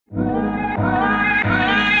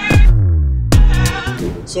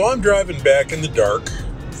So I'm driving back in the dark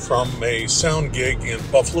from a sound gig in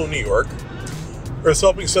Buffalo, New York. I was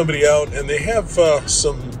helping somebody out, and they have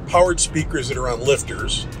some powered speakers that are on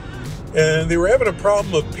lifters, and they were having a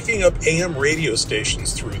problem of picking up AM radio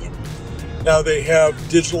stations through them. Now they have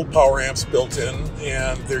digital power amps built in,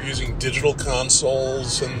 and they're using digital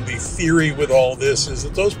consoles, and the theory with all this is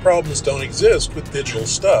that those problems don't exist with digital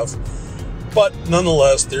stuff, but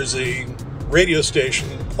nonetheless there's a radio station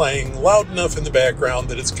playing loud enough in the background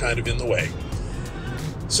that it's kind of in the way.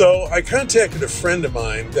 So I contacted a friend of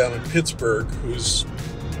mine down in Pittsburgh who's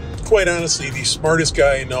quite honestly the smartest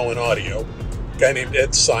guy I know in audio, a guy named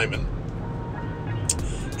Ed Simon,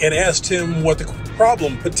 and asked him what the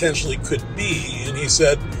problem potentially could be, and he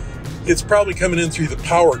said it's probably coming in through the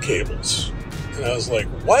power cables. And I was like,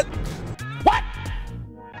 what?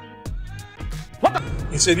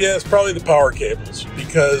 He said, yeah, it's probably the power cables,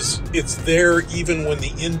 because it's there even when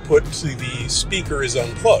the input to the speaker is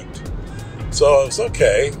unplugged. So I was,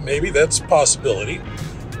 okay, maybe that's a possibility.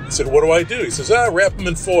 I said, what do I do? He says, wrap them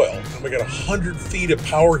in foil. And we got 100 feet of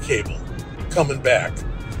power cable coming back.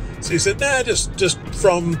 So he said, nah, just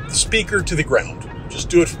from the speaker to the ground. Just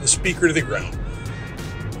do it from the speaker to the ground.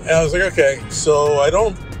 And I was like, okay, so I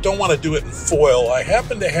don't want to do it in foil. I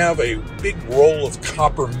happen to have a big roll of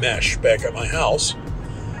copper mesh back at my house.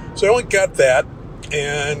 So I went and got that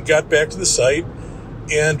and got back to the site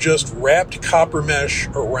and just wrapped copper mesh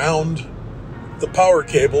around the power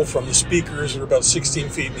cable from the speakers that are about 16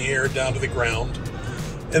 feet in the air down to the ground.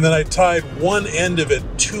 And then I tied one end of it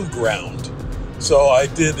to ground. So I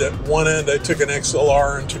did at one end, I took an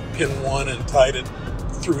XLR and took pin 1 and tied it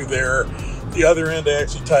through there. The other end, I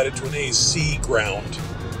actually tied it to an AC ground.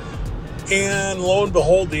 And lo and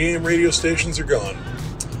behold, the AM radio stations are gone.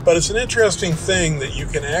 But it's an interesting thing that you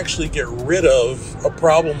can actually get rid of a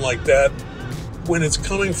problem like that when it's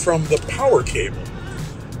coming from the power cable.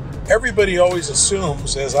 Everybody always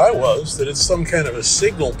assumes, as I was, that it's some kind of a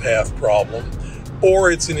signal path problem, or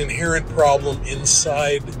it's an inherent problem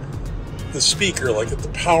inside the speaker, like that the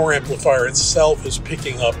power amplifier itself is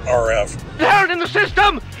picking up RF. Inherent in the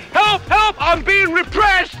system! Help! Help! I'm being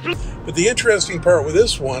repressed! But the interesting part with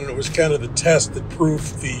this one, and it was kind of the test that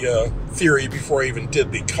proved the theory before I even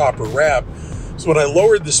did the copper wrap, so when I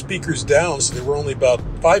lowered the speakers down so they were only about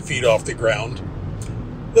 5 feet off the ground,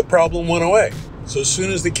 the problem went away. So as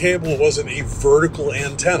soon as the cable wasn't a vertical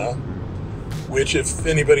antenna, which if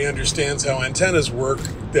anybody understands how antennas work,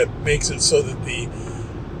 that makes it so that the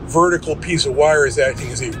vertical piece of wire is acting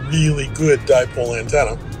as a really good dipole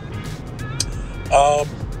antenna.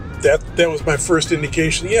 That was my first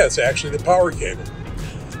indication. Yeah, it's actually the power cable.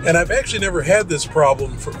 And I've actually never had this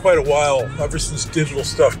problem for quite a while, ever since digital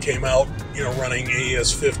stuff came out, running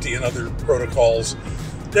AES-50 and other protocols.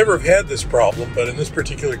 Never have had this problem, but in this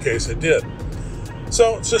particular case I did.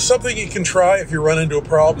 So it's just something you can try if you run into a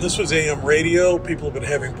problem. This was AM radio. People have been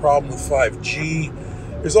having problems with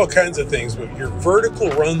 5G. There's all kinds of things, but your vertical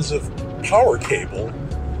runs of power cable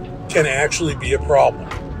can actually be a problem.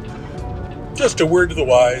 Just a word to the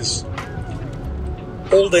wise.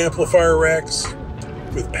 Old amplifier racks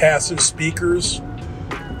with passive speakers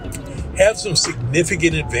have some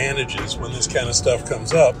significant advantages when this kind of stuff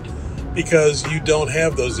comes up because you don't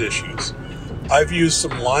have those issues. I've used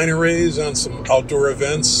some line arrays on some outdoor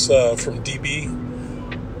events from DB,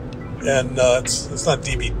 and it's not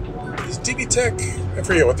DB, is DB Tech? I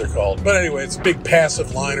forget what they're called. But anyway, it's a big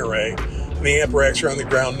passive line array, and the amp racks are on the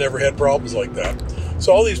ground, never had problems like that.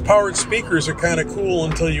 So all these powered speakers are kind of cool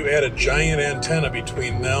until you add a giant antenna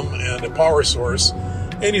between them and a power source,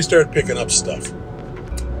 and you start picking up stuff.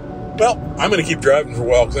 Well, I'm going to keep driving for a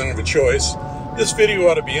while because I don't have a choice. This video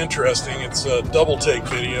ought to be interesting. It's a double take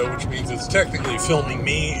video, which means it's technically filming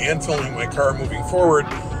me and filming my car moving forward,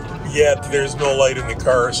 yet there's no light in the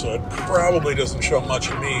car, so it probably doesn't show much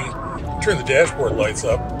of me. Turn the dashboard lights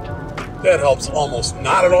up. That helps almost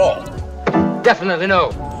not at all. Definitely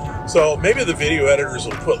no. So maybe the video editors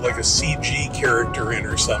will put like a CG character in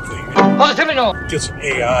or something. Positively no. Get some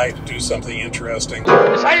AI to do something interesting.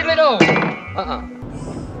 Decidedly no.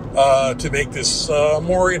 To make this a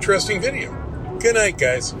more interesting video. Good night,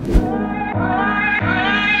 guys.